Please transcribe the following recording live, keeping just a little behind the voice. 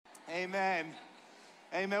Amen.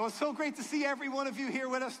 Amen. Well, it's so great to see every one of you here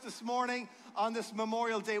with us this morning on this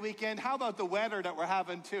Memorial Day weekend. How about the weather that we're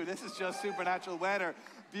having too? This is just supernatural weather.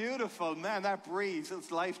 Beautiful. Man, that breeze, it's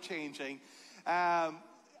life-changing. I've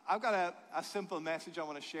got a simple message I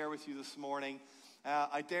want to share with you this morning.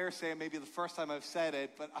 I dare say it may be the first time I've said it,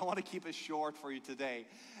 but I want to keep it short for you today.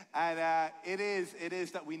 And it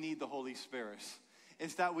is that we need the Holy Spirit.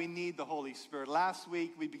 It's that we need the Holy Spirit. Last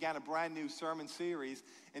week, we began a brand new sermon series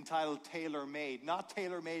entitled Tailor Made. Not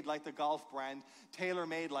tailor-made like the golf brand,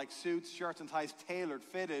 tailor-made like suits, shirts, and ties, tailored,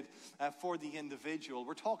 fitted for the individual.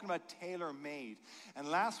 We're talking about tailor-made. And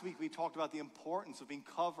last week, we talked about the importance of being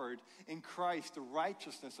covered in Christ, the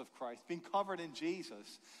righteousness of Christ, being covered in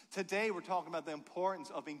Jesus. Today, we're talking about the importance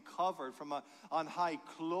of being covered from on high,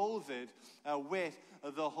 clothed with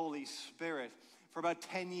the Holy Spirit. For about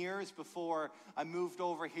 10 years before I moved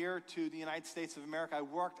over here to the United States of America, I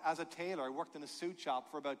worked as a tailor. I worked in a suit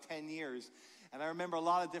shop for about 10 years. And I remember a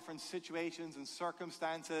lot of different situations and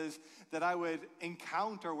circumstances that I would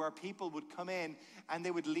encounter where people would come in and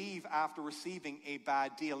they would leave after receiving a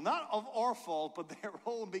bad deal. Not of our fault, but their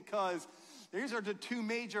own, because these are the two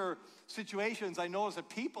major situations I noticed that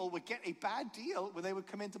people would get a bad deal when they would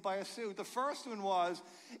come in to buy a suit. The first one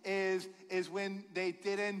is when they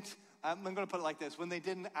didn't, I'm going to put it like this, when they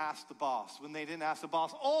didn't ask the boss,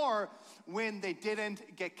 or when they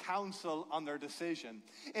didn't get counsel on their decision.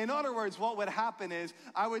 In other words, what would happen is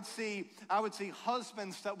I would see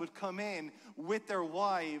husbands that would come in with their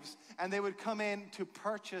wives, and they would come in to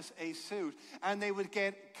purchase a suit, and they would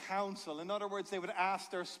get counsel. In other words, they would ask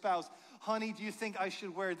their spouse, honey, do you think I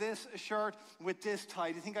should wear this shirt with this tie?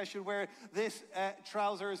 Do you think I should wear this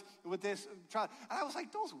trousers with this trouser? And I was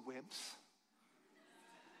like, those wimps.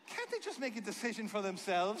 Can't they just make a decision for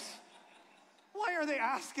themselves? Why are they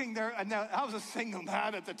asking now, I was a single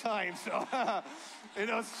man at the time, so,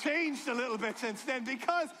 it's changed a little bit since then,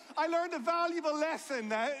 because I learned a valuable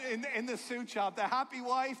lesson in the suit shop, the happy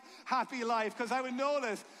wife, happy life, because I would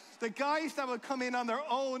notice the guys that would come in on their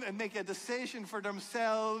own and make a decision for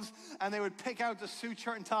themselves, and they would pick out the suit,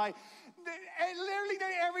 shirt, and tie. Literally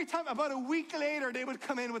every time, about a week later, they would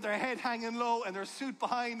come in with their head hanging low and their suit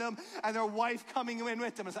behind them and their wife coming in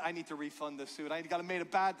with them and say, I need to refund this suit. I made a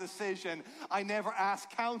bad decision. I never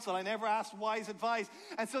asked counsel. I never asked wise advice.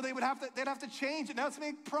 And so they'd have to change it. Now, it's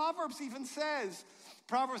something Proverbs even says.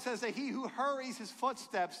 Proverbs says that he who hurries his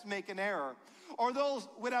footsteps make an error. Or those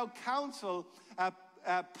without counsel,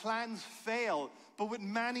 plans fail, but with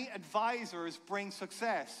many advisors bring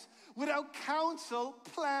success. Without counsel,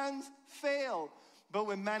 plans fail, but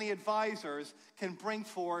with many advisors can bring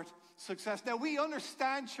forth success. Now, we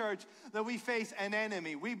understand, church, that we face an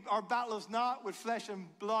enemy. Our battle is not with flesh and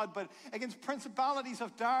blood, but against principalities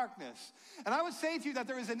of darkness. And I would say to you that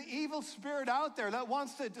there is an evil spirit out there that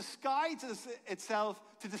wants to disguise itself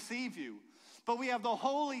to deceive you. But we have the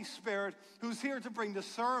Holy Spirit who's here to bring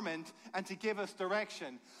discernment and to give us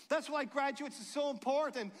direction. That's why, graduates, is so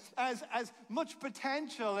important. As much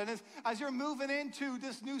potential and as you're moving into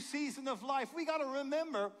this new season of life, we got to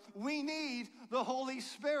remember we need the Holy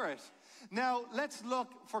Spirit. Now, let's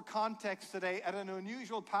look for context today at an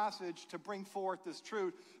unusual passage to bring forth this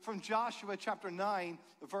truth from Joshua chapter 9,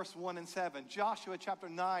 verse 1 and 7. Joshua chapter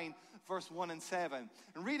 9, verse 1 and 7.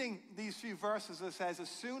 And reading these few verses, it says, as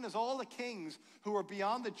soon as all the kings who were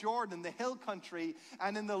beyond the Jordan, the hill country,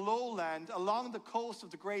 and in the lowland, along the coast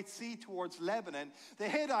of the great sea towards Lebanon, the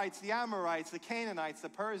Hittites, the Amorites, the Canaanites, the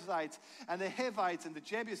Perizzites, and the Hivites, and the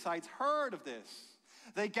Jebusites heard of this.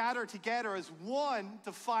 They gathered together as one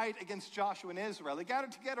to fight against Joshua and Israel. They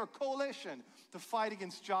gathered together a coalition to fight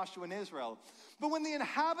against Joshua and Israel. But when the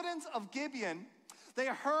inhabitants of Gibeon, they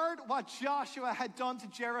heard what Joshua had done to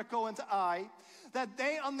Jericho and to Ai, that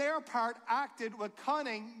they on their part acted with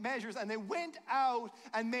cunning measures, and they went out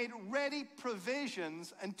and made ready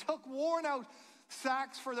provisions and took worn out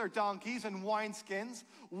sacks for their donkeys and wineskins,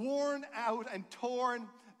 worn out and torn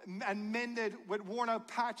and mended with worn out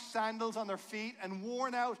patched sandals on their feet and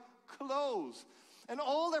worn out clothes. And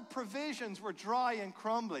all their provisions were dry and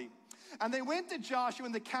crumbly. And they went to Joshua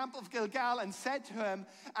in the camp of Gilgal and said to him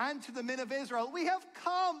and to the men of Israel, we have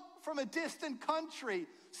come from a distant country,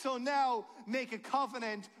 so now make a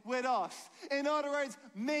covenant with us. In other words,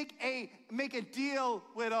 make a deal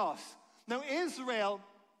with us. Now Israel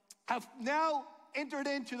have now entered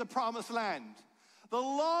into the promised land. The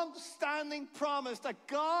long-standing promise that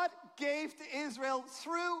God gave to Israel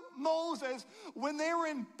through Moses when they were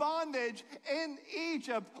in bondage in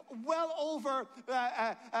Egypt well over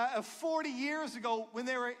 40 years ago when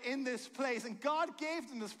they were in this place. And God gave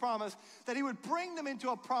them this promise that he would bring them into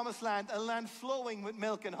a promised land, a land flowing with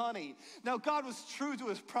milk and honey. Now, God was true to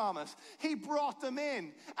his promise. He brought them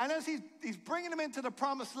in. And as he's bringing them into the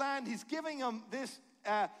promised land, he's giving them this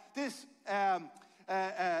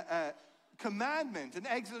commandment in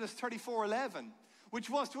Exodus 34:11, which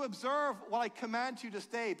was to observe what I command you this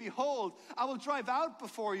day. Behold, I will drive out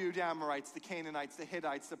before you the Amorites, the Canaanites, the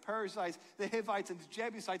Hittites, the Perizzites, the Hivites, and the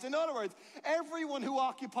Jebusites. In other words, everyone who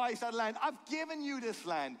occupies that land, I've given you this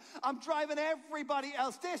land. I'm driving everybody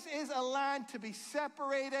else. This is a land to be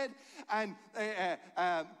separated and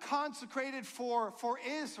consecrated for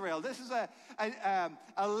Israel. This is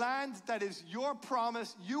a land that is your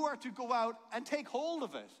promise. You are to go out and take hold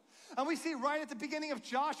of it. And we see right at the beginning of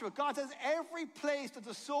Joshua, God says, every place that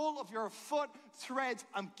the sole of your foot treads,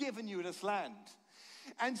 I'm giving you this land.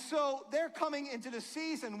 And so they're coming into the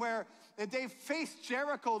season where they faced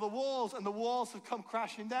Jericho, the walls, and the walls have come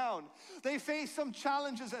crashing down. They faced some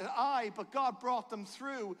challenges at Ai, but God brought them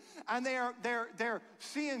through. And they're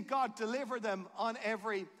seeing God deliver them on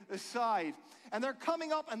every side. And they're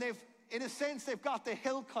coming up, and in a sense, they've got the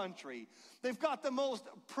hill country. They've got the most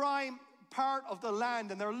prime part of the land,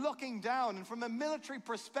 and they're looking down, and from a military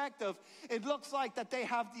perspective it looks like that they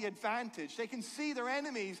have the advantage. They can see their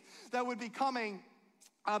enemies that would be coming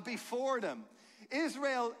before them.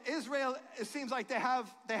 Israel, it seems like they have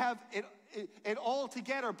it all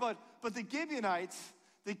together, but the Gibeonites,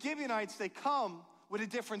 they come with a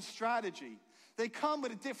different strategy. They come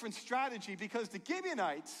with a different strategy because the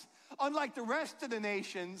Gibeonites, unlike the rest of the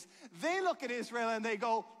nations, they look at Israel and they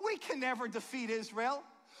go, we can never defeat Israel.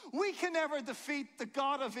 We can never defeat the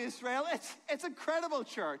God of Israel. It's incredible,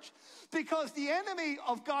 church, because the enemy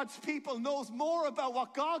of God's people knows more about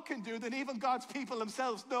what God can do than even God's people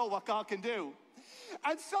themselves know what God can do.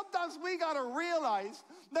 And sometimes we got to realize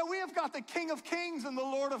that we have got the King of Kings and the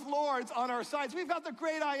Lord of Lords on our sides. We've got the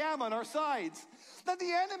great I Am on our sides. That the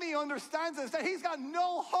enemy understands this, that he's got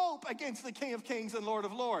no hope against the King of Kings and Lord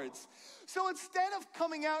of Lords. So instead of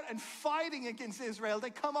coming out and fighting against Israel, they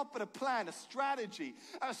come up with a plan, a strategy,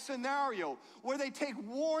 a scenario where they take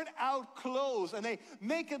worn out clothes and they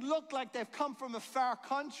make it look like they've come from a far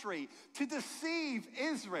country to deceive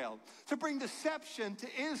Israel, to bring deception to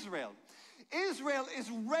Israel. Israel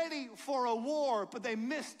is ready for a war, but they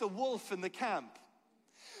missed the wolf in the camp.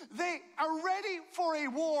 They are ready for a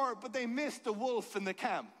war, but they missed the wolf in the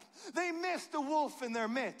camp. They missed the wolf in their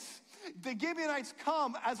midst. The Gibeonites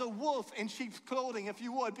come as a wolf in sheep's clothing, if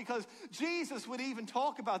you would, because Jesus would even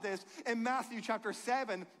talk about this in Matthew chapter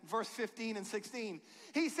 7, verse 15 and 16.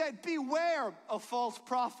 He said, beware of false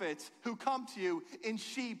prophets who come to you in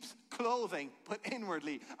sheep's clothing, but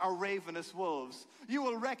inwardly are ravenous wolves. You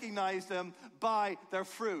will recognize them by their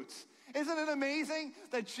fruits. Isn't it amazing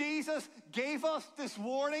that Jesus gave us this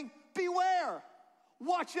warning? Beware,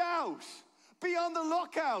 watch out, be on the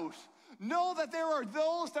lookout. Know that there are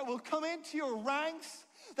those that will come into your ranks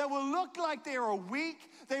that will look like they are weak.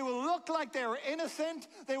 They will look like they are innocent.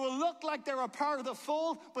 They will look like they're a part of the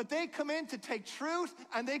fold, but they come in to take truth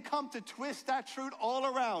and they come to twist that truth all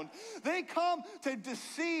around. They come to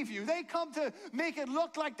deceive you. They come to make it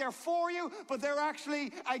look like they're for you, but they're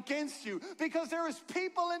actually against you. Because there is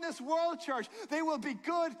people in this world, church, they will be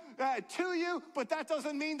good to you, but that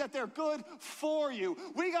doesn't mean that they're good for you.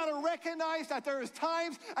 We got to recognize that there is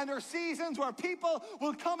times and there are seasons where people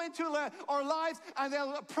will come into our lives and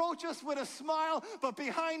they'll approach us with a smile, but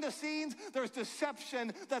behind the scenes, there's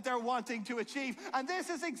deception that they're wanting to achieve. And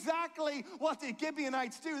this is exactly what the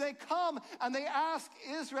Gibeonites do. They come and they ask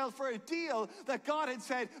Israel for a deal that God had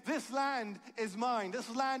said, this land is mine.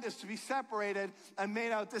 This land is to be separated and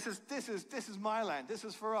made out. This is my land. This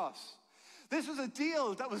is for us. This was a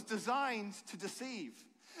deal that was designed to deceive.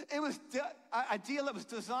 It was a deal that was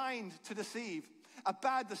designed to deceive. A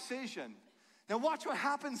bad decision. Now watch what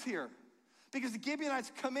happens here. Because the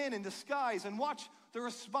Gibeonites come in disguise, and watch the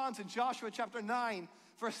response in Joshua chapter 9,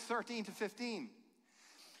 verse 13 to 15.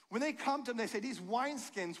 When they come to them, they say, these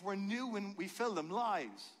wineskins were new when we filled them, lies.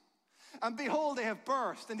 And behold, they have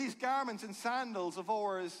burst, and these garments and sandals of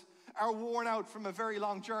ours are worn out from a very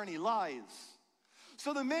long journey, lies.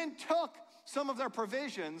 So the men took some of their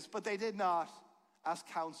provisions, but they did not ask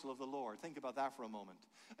counsel of the Lord. Think about that for a moment.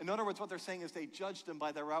 In other words, what they're saying is they judged them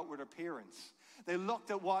by their outward appearance. They looked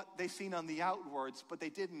at what they seen on the outwards, but they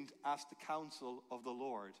didn't ask the counsel of the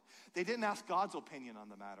Lord. They didn't ask God's opinion on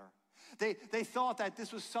the matter. They thought that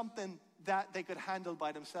this was something that they could handle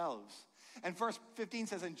by themselves. And verse 15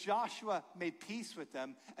 says, and Joshua made peace with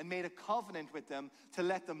them and made a covenant with them to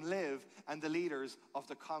let them live, and the leaders of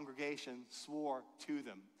the congregation swore to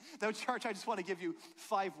them. Now, church, I just want to give you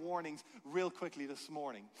 5 warnings real quickly this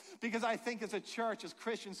morning. Because I think as a church, as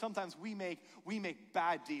Christians, sometimes we make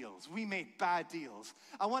bad deals. We make bad deals.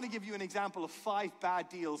 I want to give you an example of 5 bad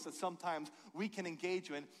deals that sometimes we can engage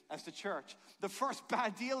in as the church. The first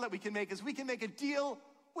bad deal that we can make is we can make a deal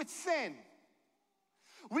with sin.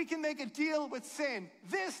 We can make a deal with sin.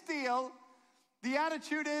 This deal, the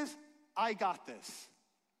attitude is, I got this.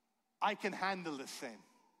 I can handle this sin.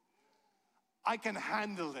 I can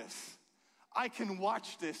handle this. I can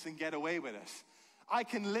watch this and get away with it. I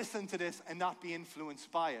can listen to this and not be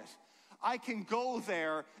influenced by it. I can go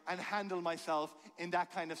there and handle myself in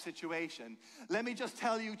that kind of situation. Let me just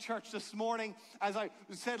tell you, church, this morning, as I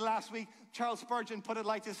said last week, Charles Spurgeon put it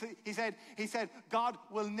like this. He said, God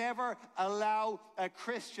will never allow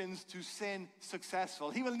Christians to sin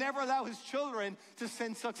successful. He will never allow his children to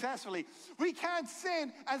sin successfully. We can't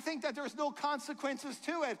sin and think that there's no consequences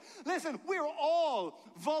to it. Listen, we're all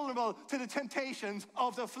vulnerable to the temptations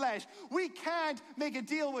of the flesh. We can't make a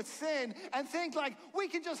deal with sin and think like we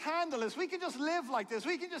can just handle this. We can just live like this.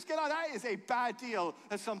 We can just get on. That is a bad deal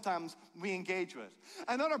that sometimes we engage with.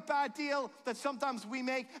 Another bad deal that sometimes we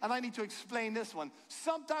make, and I need to explain this one.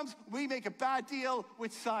 Sometimes we make a bad deal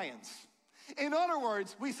with science. In other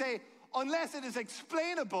words, we say, unless it is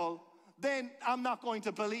explainable, then I'm not going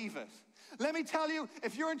to believe it. Let me tell you,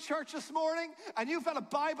 if you're in church this morning and you've got a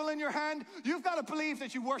Bible in your hand, you've got to believe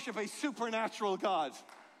that you worship a supernatural God.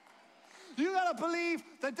 You got to believe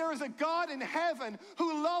that there is a God in heaven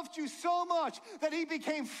who loved you so much that he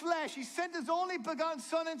became flesh. He sent his only begotten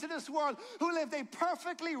son into this world, who lived a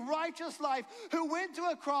perfectly righteous life, who went to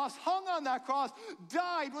a cross, hung on that cross,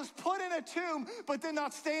 died, was put in a tomb, but did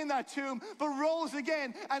not stay in that tomb, but rose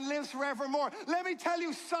again and lives forevermore. Let me tell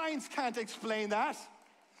you, science can't explain that.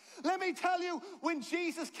 Let me tell you, when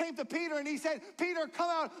Jesus came to Peter and he said, Peter,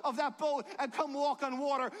 come out of that boat and come walk on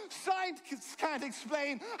water. Science can't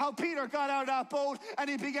explain how Peter got out of that boat and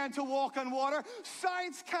he began to walk on water.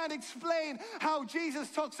 Science can't explain how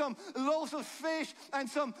Jesus took some loaves of fish and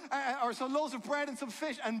some loaves of bread and some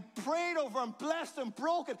fish and prayed over and blessed and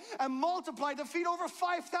broke it and multiplied to feed over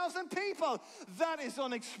 5,000 people. That is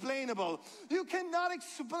unexplainable. You cannot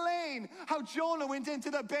explain how Jonah went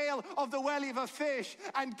into the bale of the belly of a fish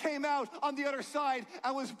and came out on the other side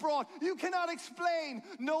and was brought. You cannot explain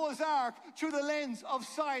Noah's Ark through the lens of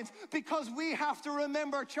science, because we have to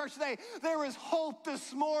remember, church, today, there is hope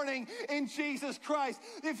this morning in Jesus Christ.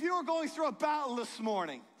 If you're going through a battle this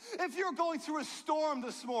morning, if you're going through a storm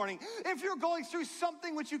this morning, if you're going through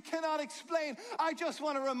something which you cannot explain, I just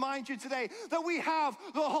want to remind you today that we have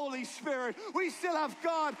the Holy Spirit. We still have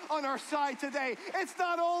God on our side today. It's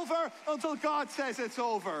not over until God says it's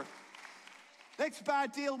over. Next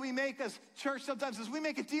bad deal we make as church sometimes is we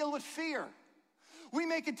make a deal with fear. We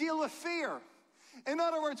make a deal with fear. In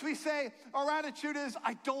other words, we say, our attitude is,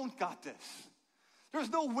 I don't got this. There's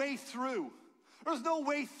no way through. There's no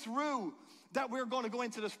way through that we're going to go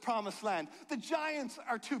into this promised land. The giants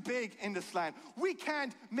are too big in this land. We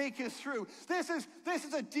can't make it through. This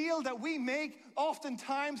is a deal that we make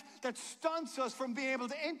oftentimes that stunts us from being able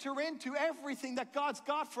to enter into everything that God's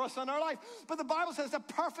got for us in our life. But the Bible says that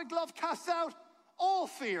perfect love casts out all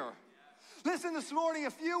fear. Listen, this morning,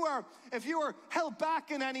 if you were held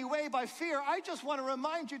back in any way by fear, I just want to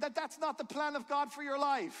remind you that that's not the plan of God for your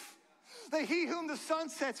life. That he whom the Son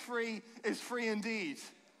sets free is free indeed.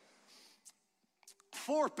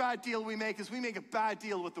 Fourth bad deal we make is we make a bad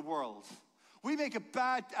deal with the world.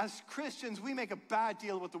 As Christians, we make a bad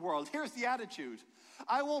deal with the world. Here's the attitude.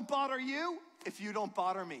 I won't bother you if you don't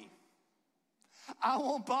bother me. I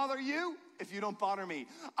won't bother you if you don't bother me.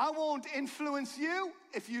 I won't influence you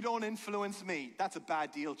if you don't influence me. That's a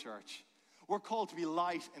bad deal, church. We're called to be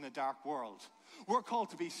light in a dark world. We're called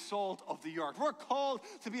to be salt of the earth. We're called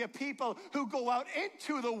to be a people who go out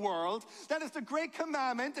into the world. That is the great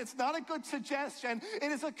commandment. It's not a good suggestion.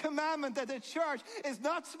 It is a commandment that the church is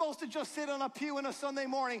not supposed to just sit on a pew on a Sunday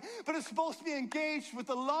morning, but it's supposed to be engaged with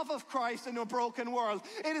the love of Christ in a broken world.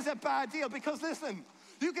 It is a bad deal because, listen,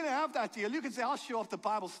 you can have that deal. You can say, I'll show up to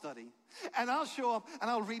Bible study, and I'll show up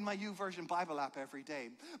and I'll read my YouVersion Bible app every day.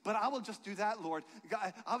 But I will just do that, Lord.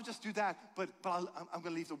 I'll just do that, but I'm going to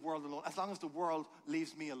leave the world alone, as long as the world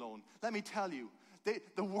leaves me alone. Let me tell you,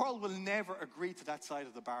 the world will never agree to that side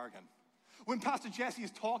of the bargain. When Pastor Jesse is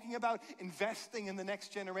talking about investing in the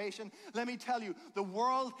next generation, let me tell you, the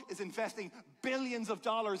world is investing billions of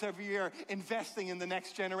dollars every year investing in the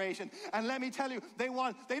next generation. And let me tell you, they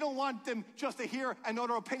don't want them just to hear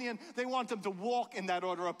another opinion. They want them to walk in that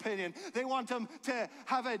other opinion. They want them to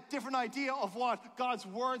have a different idea of what God's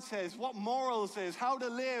word says, what morals is, how to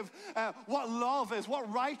live, what love is,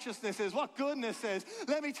 what righteousness is, what goodness is.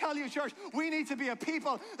 Let me tell you, church, we need to be a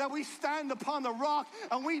people that we stand upon the rock,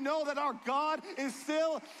 and we know that our God is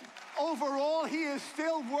still overall, he is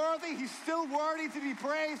still worthy. He's still worthy to be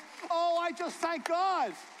praised. Oh, I just thank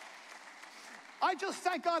God. I just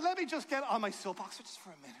thank God. Let me just get on my soapbox just for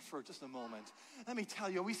a minute, for just a moment. Let me tell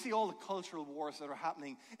you, we see all the cultural wars that are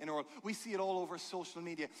happening in the world. We see it all over social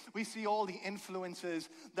media. We see all the influences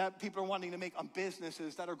that people are wanting to make on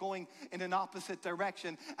businesses that are going in an opposite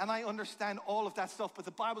direction. And I understand all of that stuff, but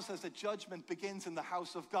the Bible says that judgment begins in the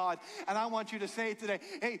house of God. And I want you to say today,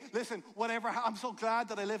 hey, listen, I'm so glad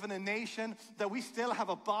that I live in a nation that we still have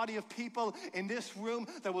a body of people in this room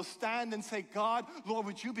that will stand and say, God, Lord,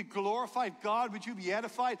 would you be glorified? God, would you be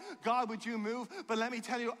edified? God, would you move? But let me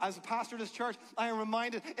tell you, as a pastor of this church, I am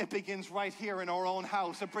reminded it begins right here in our own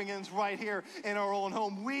house. It begins right here in our own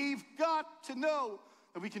home. We've got to know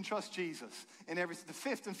that we can trust Jesus in everything. The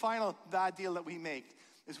fifth and final bad deal that we make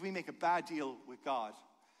is we make a bad deal with God.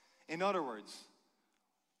 In other words,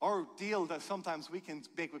 our deal that sometimes we can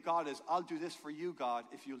make with God is, I'll do this for you, God,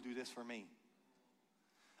 if you'll do this for me.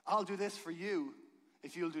 I'll do this for you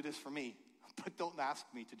if you'll do this for me. But don't ask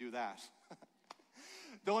me to do that.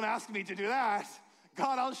 Don't ask me to do that.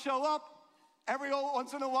 God, I'll show up every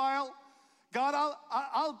once in a while. God,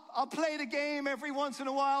 I'll play the game every once in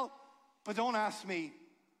a while. But don't ask me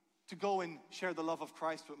to go and share the love of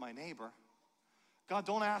Christ with my neighbor. God,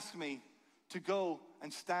 don't ask me to go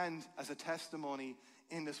and stand as a testimony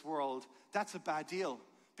in this world. That's a bad deal.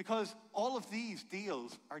 Because all of these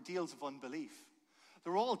deals are deals of unbelief.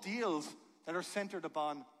 They're all deals that are centered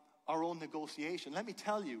upon our own negotiation. Let me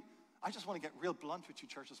tell you, I just want to get real blunt with you,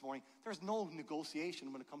 church, this morning. There's no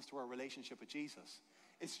negotiation when it comes to our relationship with Jesus.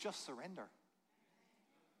 It's just surrender.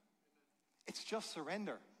 It's just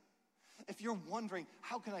surrender. If you're wondering,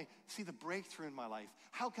 how can I see the breakthrough in my life?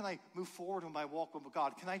 How can I move forward in my walk with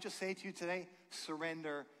God? Can I just say to you today,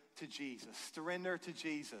 surrender to Jesus. Surrender to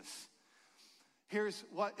Jesus. Here's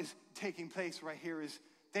what is taking place right here is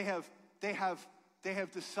they have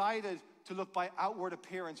decided to look by outward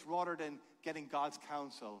appearance rather than getting God's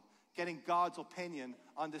counsel, getting God's opinion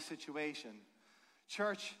on the situation.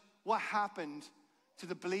 Church, what happened to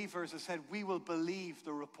the believers that said, we will believe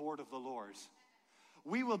the report of the Lord?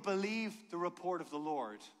 We will believe the report of the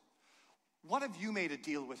Lord. What have you made a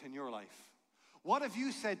deal with in your life? What have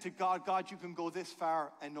you said to God, God, you can go this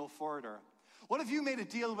far and no further? What have you made a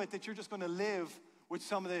deal with that you're just going to live with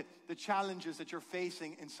some of the challenges that you're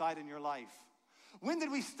facing inside in your life? When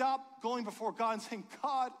did we stop going before God and saying,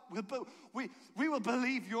 God, we will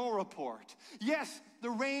believe your report? Yes, the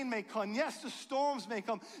rain may come. Yes, the storms may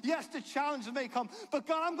come. Yes, the challenges may come. But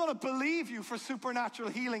God, I'm going to believe you for supernatural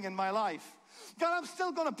healing in my life. God, I'm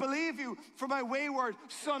still going to believe you for my wayward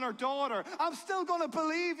son or daughter. I'm still going to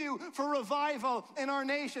believe you for revival in our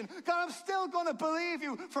nation. God, I'm still going to believe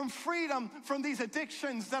you from freedom from these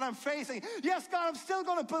addictions that I'm facing. Yes, God, I'm still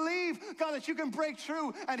going to believe, God, that you can break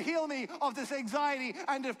through and heal me of this anxiety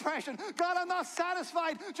and depression. God, I'm not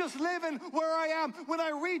satisfied just living where I am. When I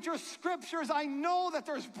read your scriptures, I know that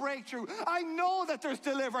there's breakthrough. I know that there's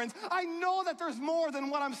deliverance. I know that there's more than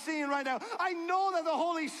what I'm seeing right now. I know that the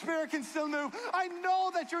Holy Spirit can still move. I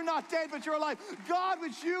know that you're not dead, but you're alive. God,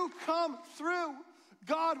 would you come through?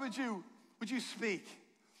 God, would you speak?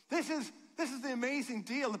 This is the amazing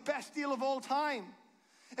deal, the best deal of all time.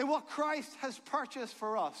 And what Christ has purchased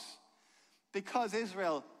for us. Because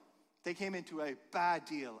Israel, they came into a bad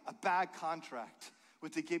deal, a bad contract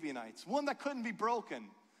with the Gibeonites. One that couldn't be broken.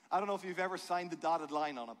 I don't know if you've ever signed the dotted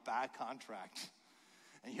line on a bad contract.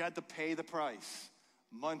 And you had to pay the price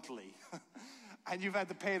monthly. And you've had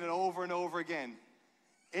to pay it over and over again.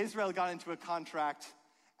 Israel got into a contract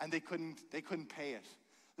and they couldn't pay it.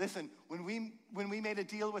 Listen, when we made a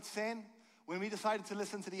deal with sin, when we decided to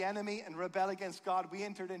listen to the enemy and rebel against God, we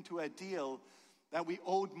entered into a deal that we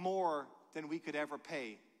owed more than we could ever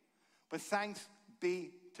pay. But thanks be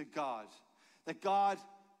to God that God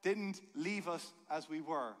didn't leave us as we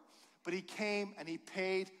were, but he came and he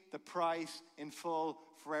paid the price in full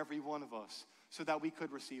for every one of us so that we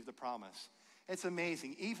could receive the promise. It's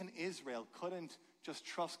amazing. Even Israel couldn't just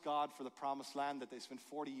trust God for the promised land that they spent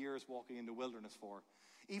 40 years walking in the wilderness for.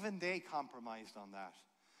 Even they compromised on that.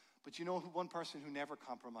 But you know, one person who never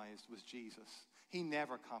compromised was Jesus. He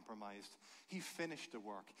never compromised. He finished the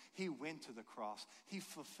work. He went to the cross. He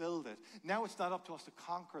fulfilled it. Now it's not up to us to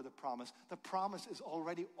conquer the promise. The promise is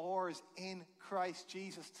already ours in Christ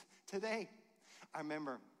Jesus today. I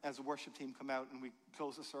remember as the worship team come out and we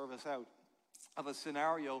close the service out of a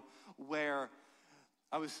scenario where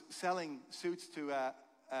I was selling suits to a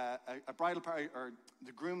bridal party, or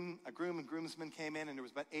a groom and groomsmen came in, and there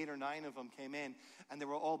was about 8 or 9 of them came in, and they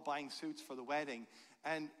were all buying suits for the wedding.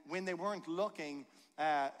 And when they weren't looking,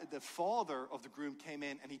 the father of the groom came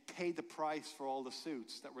in and he paid the price for all the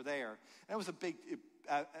suits that were there. And it was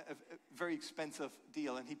a very expensive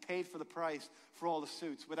deal, and he paid for the price for all the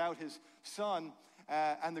suits without his son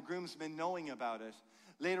and the groomsmen knowing about it.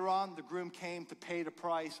 Later on, the groom came to pay the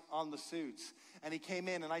price on the suits, and he came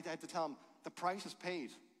in, and I had to tell him, the price is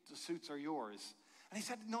paid. The suits are yours. And he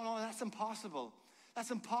said, no, that's impossible. That's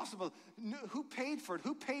impossible. No, who paid for it?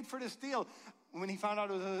 Who paid for this deal? When he found out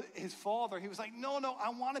it was his father, he was like, no, I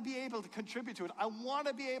want to be able to contribute to it. I want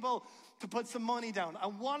to be able to put some money down. I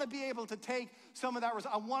want to be able to take some of that risk.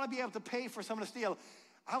 I want to be able to pay for some of this deal.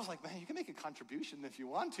 I was like, man, you can make a contribution if you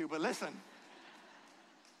want to, but listen.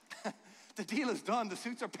 The deal is done. The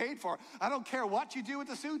suits are paid for. I don't care what you do with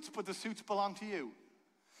the suits, but the suits belong to you.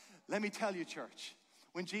 Let me tell you, church,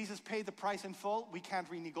 when Jesus paid the price in full, we can't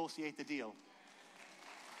renegotiate the deal.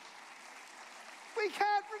 We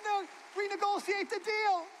can't renegotiate the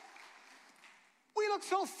deal. We look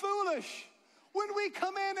so foolish when we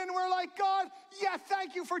come in and we're like, God, yeah,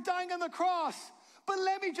 thank you for dying on the cross, but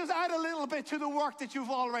let me just add a little bit to the work that you've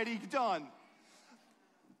already done.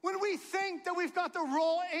 When we think that we've got the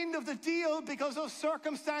raw end of the deal because of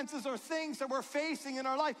circumstances or things that we're facing in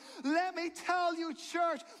our life, let me tell you,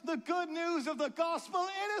 church, the good news of the gospel,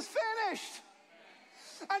 it is finished.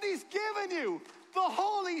 And he's given you the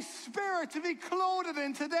Holy Spirit to be clothed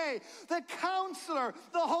in today. The Counselor,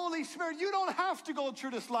 the Holy Spirit. You don't have to go through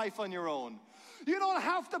this life on your own. You don't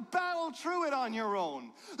have to battle through it on your own.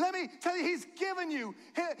 Let me tell you, he's given you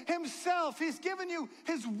himself. He's given you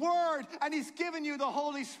his word, and he's given you the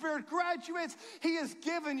Holy Spirit. Graduates, he has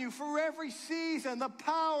given you for every season the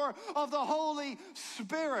power of the Holy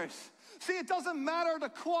Spirit. See, it doesn't matter the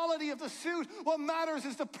quality of the suit. What matters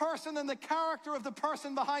is the person and the character of the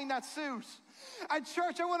person behind that suit. And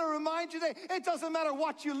church, I want to remind you today, it doesn't matter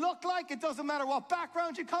what you look like. It doesn't matter what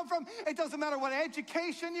background you come from. It doesn't matter what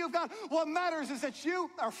education you've got. What matters is that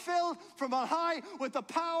you are filled from on high with the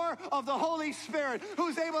power of the Holy Spirit,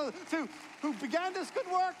 who began this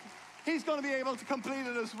good work. He's going to be able to complete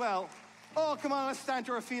it as well. Oh, come on, let's stand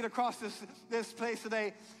to our feet across this place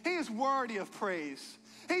today. He is worthy of praise.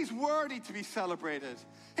 He's worthy to be celebrated.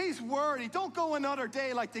 He's worthy. Don't go another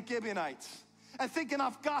day like the Gibeonites and thinking,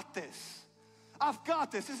 I've got this. I've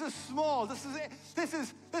got this. This is small. This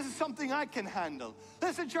is something I can handle.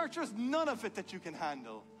 Listen, church, there's none of it that you can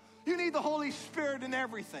handle. You need the Holy Spirit in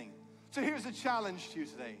everything. So here's a challenge to you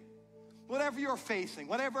today. Whatever you're facing,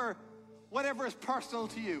 whatever is personal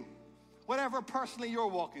to you, whatever personally you're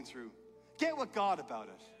walking through, get with God about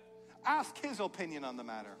it. Ask his opinion on the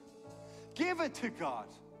matter. Give it to God.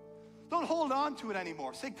 Don't hold on to it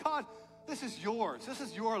anymore. Say, God, this is yours. This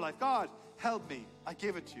is your life. God, help me. I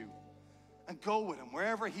give it to you. And go with him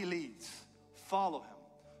wherever he leads. Follow him.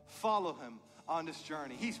 Follow him on this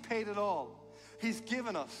journey. He's paid it all. He's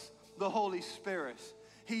given us the Holy Spirit.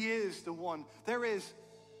 He is the one. There is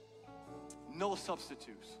no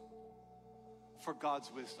substitute for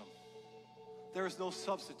God's wisdom. There is no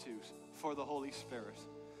substitute for the Holy Spirit.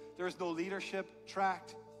 There is no leadership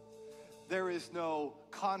tract. There is no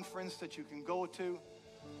conference that you can go to.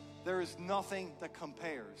 There is nothing that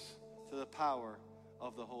compares to the power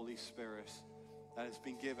of the Holy Spirit that has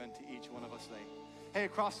been given to each one of us today. Hey,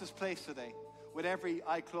 across this place today, with every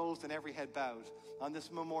eye closed and every head bowed, on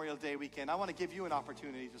this Memorial Day weekend, I want to give you an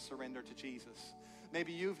opportunity to surrender to Jesus.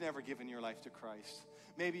 Maybe you've never given your life to Christ.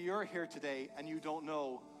 Maybe you're here today and you don't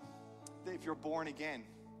know if you're born again.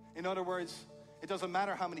 In other words, it doesn't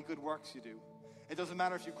matter how many good works you do. It doesn't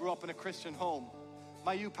matter if you grew up in a Christian home.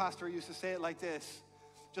 My youth pastor used to say it like this: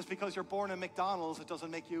 just because you're born in McDonald's, it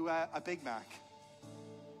doesn't make you a Big Mac.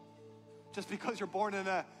 Just because you're born in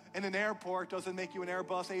an airport doesn't make you an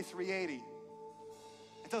Airbus A380.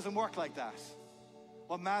 It doesn't work like that.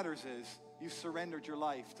 What matters is you've surrendered your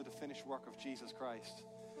life to the finished work of Jesus Christ.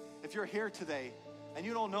 If you're here today and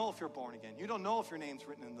you don't know if you're born again, you don't know if your name's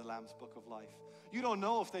written in the Lamb's Book of Life, you don't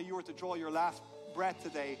know if you were to draw your last breath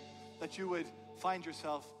today, that you would find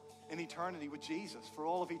yourself in eternity with Jesus for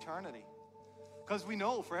all of eternity. Because we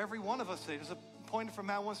know for every one of us today, there's a point from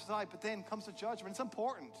man once to die, but then comes the judgment. It's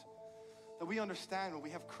important that we understand when we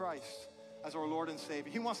have Christ as our Lord and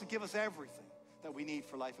Savior. He wants to give us everything. that we need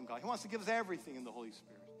for life in God. He wants to give us everything in the Holy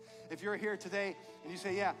Spirit. If you're here today and you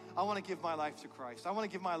say, yeah, I want to give my life to Christ. I want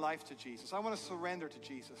to give my life to Jesus. I want to surrender to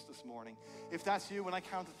Jesus this morning. If that's you, when I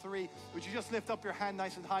count to 3, would you just lift up your hand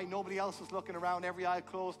nice and high? Nobody else is looking around, every eye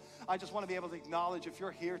closed. I just want to be able to acknowledge if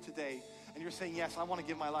you're here today and you're saying, yes, I want to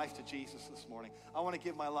give my life to Jesus this morning. I want to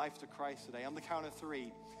give my life to Christ today. On the count of 3, if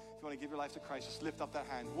you want to give your life to Christ, just lift up that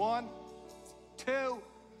hand. 1, 2,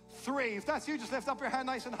 3. If that's you, just lift up your hand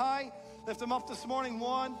nice and high. Lift them up this morning.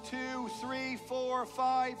 1, 2, 3, 4,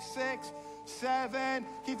 5, 6, 7.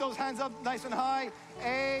 Keep those hands up nice and high.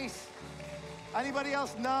 8. Anybody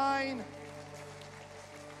else? 9,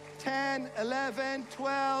 10, 11,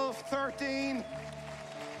 12, 13.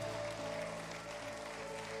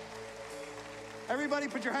 Everybody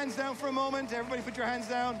put your hands down for a moment. Everybody put your hands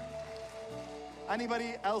down.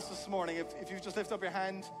 Anybody else this morning? If you just lift up your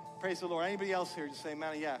hand, praise the Lord. Anybody else here just say,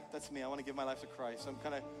 man, yeah, that's me. I want to give my life to Christ. I'm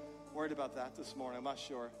kind of worried about that this morning. I'm not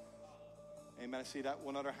sure. Amen. I see that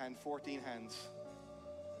one other hand, 14 hands.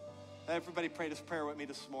 Everybody pray this prayer with me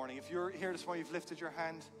this morning. If you're here this morning, you've lifted your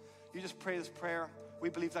hand, you just pray this prayer. We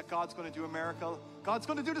believe that God's going to do a miracle. God's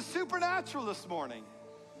going to do the supernatural this morning.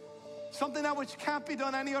 Something that which can't be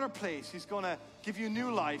done any other place. He's going to give you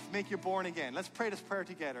new life, make you born again. Let's pray this prayer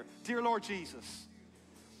together. Dear Lord Jesus,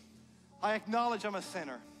 I acknowledge I'm a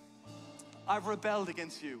sinner. I've rebelled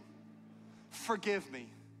against you. Forgive me.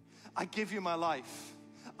 I give you my life.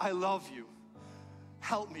 I love you.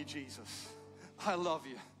 Help me, Jesus. I love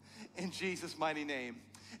you. In Jesus' mighty name.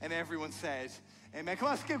 And everyone says, amen. Come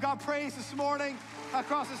on, let's give God praise this morning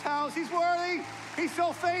across His house. He's worthy. He's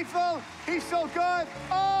so faithful. He's so good.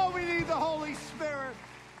 Oh, we need